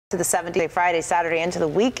to the 70th, Friday, Saturday into the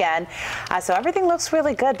weekend. So everything looks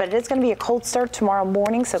really good, but it is going to be a cold start tomorrow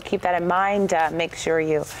morning, so keep that in mind. Make sure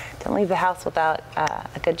you don't leave the house without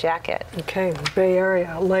a good jacket. Okay, Bay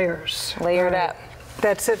Area, layers. Layered up.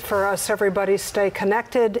 That's it for us, everybody. Stay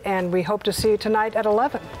connected, and we hope to see you tonight at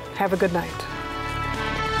 11. Have a good night.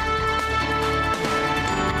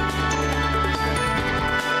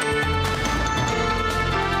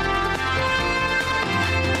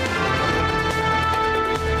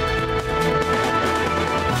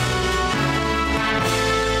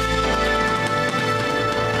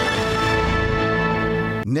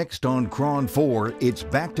 Next on KRON 4, it's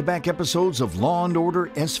back-to-back episodes of Law & Order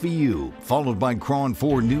SVU, followed by KRON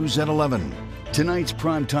 4 News at 11. Tonight's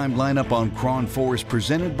primetime lineup on KRON 4 is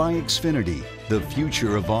presented by Xfinity, the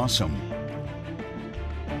future of awesome.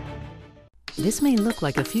 This may look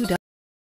like a few